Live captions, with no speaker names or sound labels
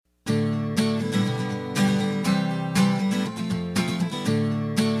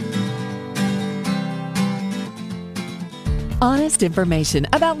Honest information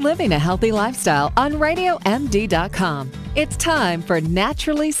about living a healthy lifestyle on RadioMD.com. It's time for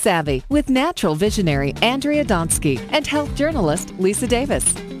Naturally Savvy with natural visionary Andrea Donsky and health journalist Lisa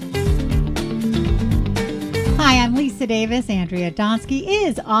Davis. Hi, I'm Lisa Davis. Andrea Donsky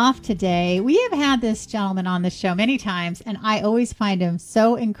is off today. We have had this gentleman on the show many times, and I always find him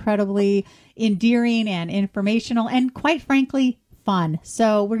so incredibly endearing and informational and, quite frankly, fun.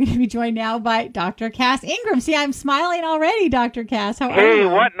 So we're going to be joined now by Dr. Cass Ingram. See, I'm smiling already, Dr. Cass. How are you? Hey,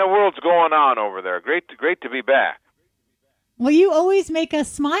 what in the world's going on over there? Great to be back. Well, you always make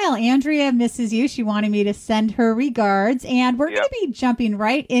us smile. Andrea misses you. She wanted me to send her regards. And we're going to be jumping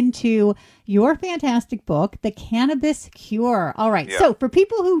right into your fantastic book, The Cannabis Cure. All right. So for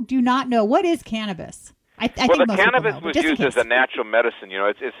people who do not know, what is cannabis? I think the most cannabis people know, was used as a natural medicine. You know,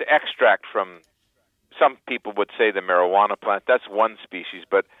 it's extract from, some people would say, the marijuana plant. That's one species.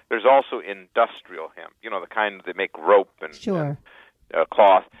 But there's also industrial hemp, you know, the kind that make rope and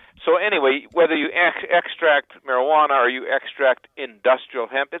cloth. So anyway, whether you extract marijuana or you extract industrial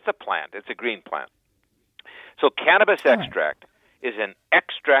hemp, it's a plant. It's a green plant. So cannabis extract is an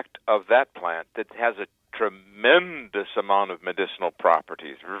extract of that plant that has a tremendous amount of medicinal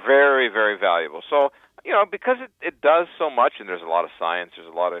properties. Very, very valuable. So, you know, because it does so much, and there's a lot of science, there's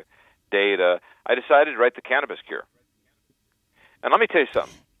a lot of data, I decided to write The Cannabis Cure. And let me tell you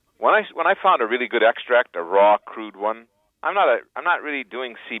something. When I found a really good extract, a raw, crude one, I'm not really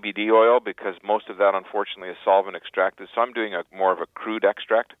doing CBD oil because most of that, unfortunately, is solvent extracted. So I'm doing more of a crude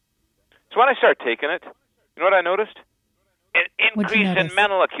extract. So when I started taking it, you know what I noticed? An increase in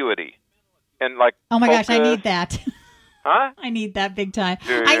mental acuity. And oh my gosh, I need that. Huh? I need that big time.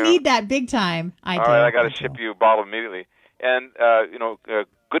 I need that big time. All right, I got to ship you a bottle immediately. And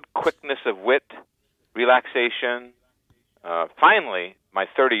good quickness of wit, relaxation. Finally, my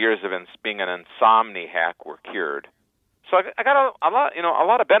 30 years of being an insomniac were cured. So I got a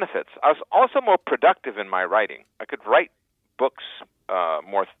lot of benefits. I was also more productive in my writing. I could write books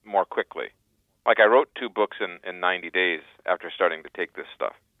more quickly. Like I wrote 2 books in 90 days after starting to take this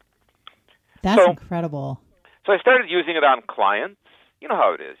stuff. That's incredible. So I started using it on clients. You know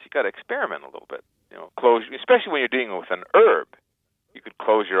how it is. You got to experiment a little bit. You know, especially when you're dealing with an herb. You could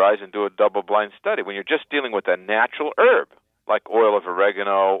close your eyes and do a double-blind study. When you're just dealing with a natural herb, like oil of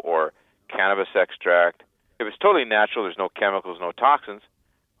oregano or cannabis extract, if it's totally natural, there's no chemicals, no toxins,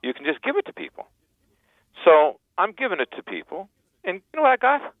 you can just give it to people. So I'm giving it to people, and you know what I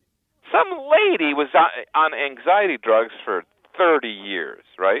got? Some lady was on anxiety drugs for 30 years,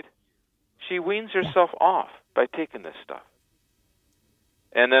 right? She weans herself off by taking this stuff.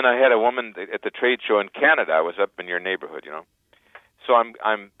 And then I had a woman at the trade show in Canada. I was up in your neighborhood, you know. So I'm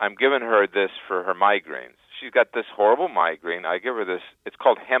giving her this for her migraines. She's got this horrible migraine. I give her this. It's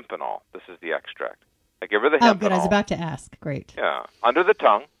called hempenol. This is the extract. I give her the hempenol. Oh, good. I was about to ask. Great. Yeah. Under the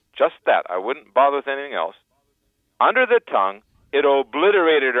tongue, just that. I wouldn't bother with anything else. Under the tongue, it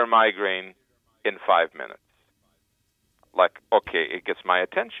obliterated her migraine in 5 minutes. Like, okay, it gets my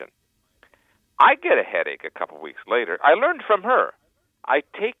attention. I get a headache a couple weeks later. I learned from her. I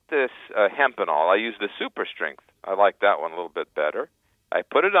take this hempenol. I use the super strength. I like that one a little bit better. I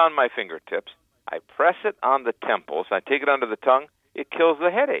put it on my fingertips. I press it on the temples. I take it under the tongue. It kills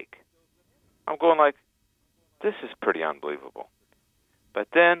the headache. I'm going like, this is pretty unbelievable. But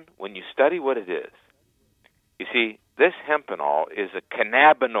then when you study what it is, you see, this hempenol is a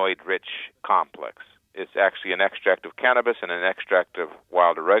cannabinoid-rich complex. It's actually an extract of cannabis and an extract of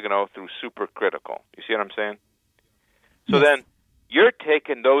wild oregano through supercritical. You see what I'm saying? So then you're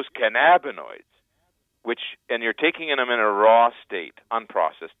taking those cannabinoids, and you're taking them in a raw state,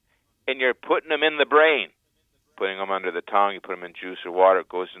 unprocessed, and you're putting them in the brain, putting them under the tongue. You put them in juice or water. It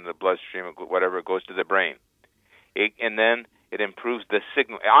goes into the bloodstream, whatever. It goes to the brain. And then it improves the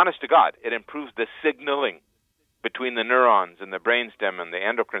signal. Honest to God, it improves the signaling between the neurons and the brainstem and the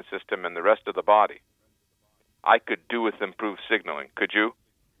endocrine system and the rest of the body. I could do with improved signaling. Could you?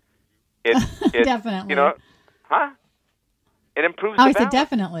 Definitely. You know, it improves the balance. balance.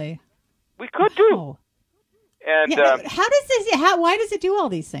 Definitely. We could do. Oh. And how does this? Why does it do all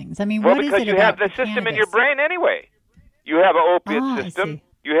these things? I mean, well, what is it because you have the system cannabis? in your brain anyway. You have an opiate system.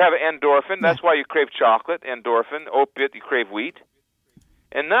 You have endorphin. That's why you crave chocolate. Endorphin, opiate. You crave wheat.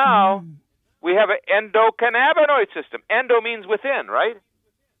 And now we have an endocannabinoid system. Endo means within, right?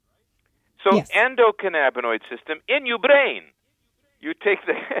 So endocannabinoid system in your brain. You take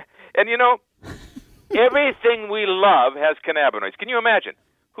the and you know everything we love has cannabinoids. Can you imagine?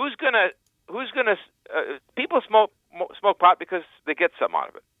 Who's gonna people smoke pot because they get something out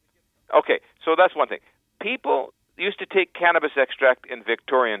of it. Okay, so that's one thing. People used to take cannabis extract in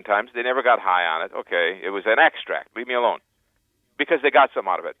Victorian times. They never got high on it. Okay, it was an extract. Leave me alone. because they got some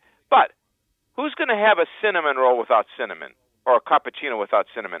out of it. But who's going to have a cinnamon roll without cinnamon or a cappuccino without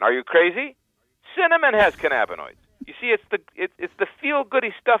cinnamon? Are you crazy? Cinnamon has cannabinoids. You see, it's the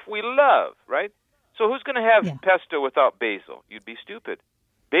feel-goody stuff we love, right? So who's going to have pesto without basil? You'd be stupid.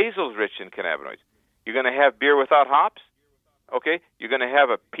 Basil's rich in cannabinoids. You're going to have beer without hops? Okay. You're going to have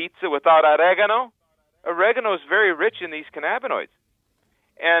a pizza without oregano? Oregano is very rich in these cannabinoids.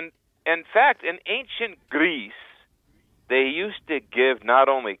 And, in fact, in ancient Greece, they used to give not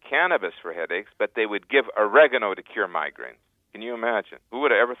only cannabis for headaches, but they would give oregano to cure migraines. Can you imagine? Who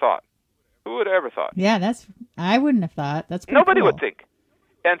would have ever thought? Who would have ever thought? Yeah, I wouldn't have thought. That's Nobody cool. would think.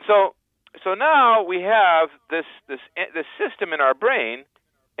 And so now we have this system in our brain,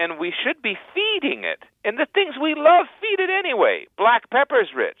 and we should be feeding it. And the things we love, feed it anyway. Black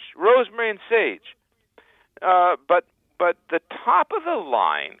pepper's rich, rosemary and sage. But the top of the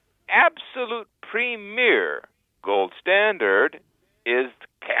line, absolute premier gold standard is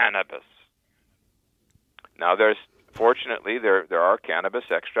cannabis. Now, fortunately, there are cannabis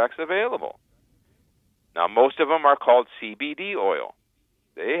extracts available. Now, most of them are called CBD oil.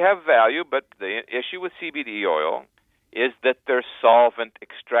 They have value, but the issue with CBD oil is that they're solvent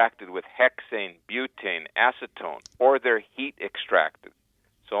extracted with hexane, butane, acetone, or they're heat extracted.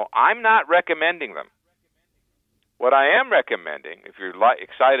 So I'm not recommending them. What I am recommending, if you're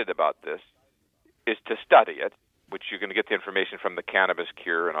excited about this, is to study it, which you're going to get the information from the Cannabis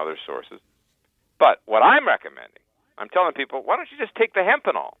Cure and other sources. But what I'm recommending, I'm telling people, why don't you just take the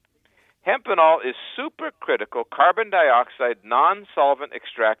hempenol? Hempenol is supercritical carbon dioxide non-solvent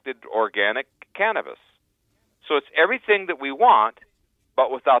extracted organic cannabis. So it's everything that we want,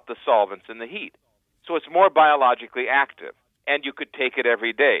 but without the solvents and the heat. So it's more biologically active, and you could take it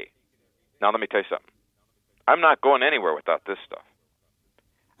every day. Now let me tell you something. I'm not going anywhere without this stuff.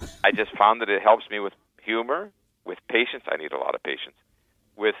 I just found that it helps me with humor, with patience. I need a lot of patience.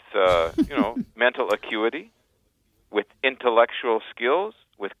 With, mental acuity, with intellectual skills,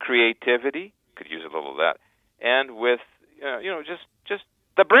 with creativity, could use a little of that, and with, just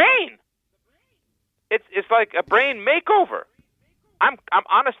the brain. It's like a brain makeover. I'm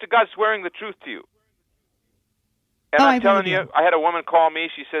honest to God swearing the truth to you. And I'm telling you, I had a woman call me.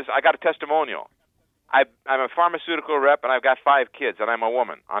 She says, I got a testimonial. I'm a pharmaceutical rep, and I've got 5 kids, and I'm a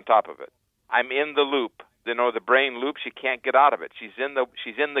woman on top of it. I'm in the loop. The brain loop. She can't get out of it. She's in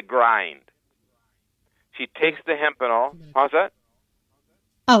the grind. She takes the hempenol. How's that?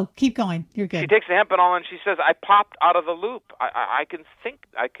 Oh, keep going. You're good. She takes the hempenol, and she says, I popped out of the loop. I can think.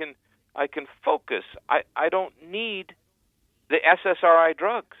 I can focus. I don't need the SSRI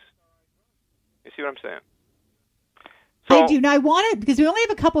drugs. You see what I'm saying? So, I do. Now, I want to, because we only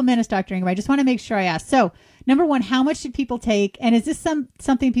have a couple minutes, Dr. Ingram. I just want to make sure I ask. So, number one, how much should people take? And is this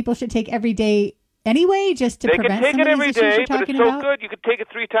something people should take every day anyway, just to prevent some of these issues you're talking about? They can take it every day, but it's so good, you could take it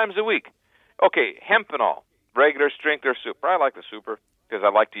 3 times a week. Okay, hempenol, regular strength or super. I like the super because I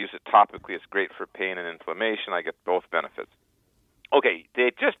like to use it topically. It's great for pain and inflammation. I get both benefits. Okay,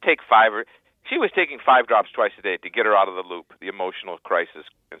 they just take 5. She was taking 5 drops twice a day to get her out of the loop, the emotional crisis,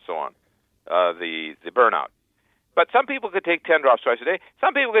 and so on, the burnout. But some people could take 10 drops twice a day.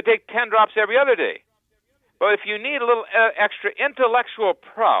 Some people could take 10 drops every other day. But if you need a little extra intellectual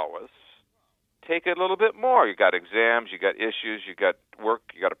prowess, take it a little bit more. You got exams, you got issues, you got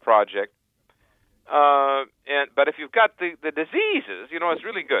work, you got a project. But if you've got the diseases, it's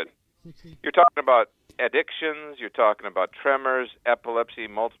really good. You're talking about addictions, you're talking about tremors, epilepsy,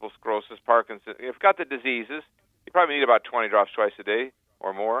 multiple sclerosis, Parkinson's. If you've got the diseases, you probably need about 20 drops twice a day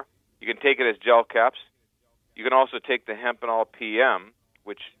or more. You can take it as gel caps. You can also take the hempenol PM,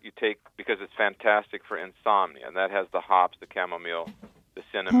 which you take because it's fantastic for insomnia, and that has the hops, the chamomile, the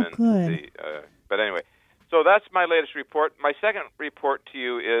cinnamon. Oh, good. But anyway, so that's my latest report. My second report to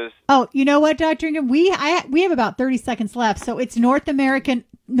you is... Oh, you know what, Dr. Ingram? We have about 30 seconds left, so it's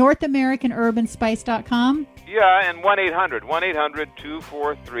NorthAmericanHerbanSpice.com. Yeah, and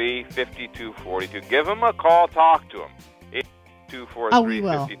 1-800-243-5242. Give them a call, talk to them.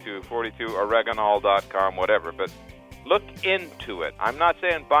 243-5242, oregonol.com, whatever. But look into it. I'm not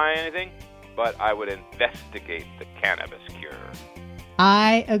saying buy anything, but I would investigate the Cannabis Cure.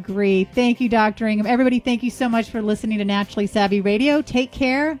 I agree. Thank you, Dr. Ingram. Everybody, thank you so much for listening to Naturally Savvy Radio. Take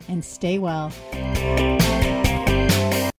care and stay well.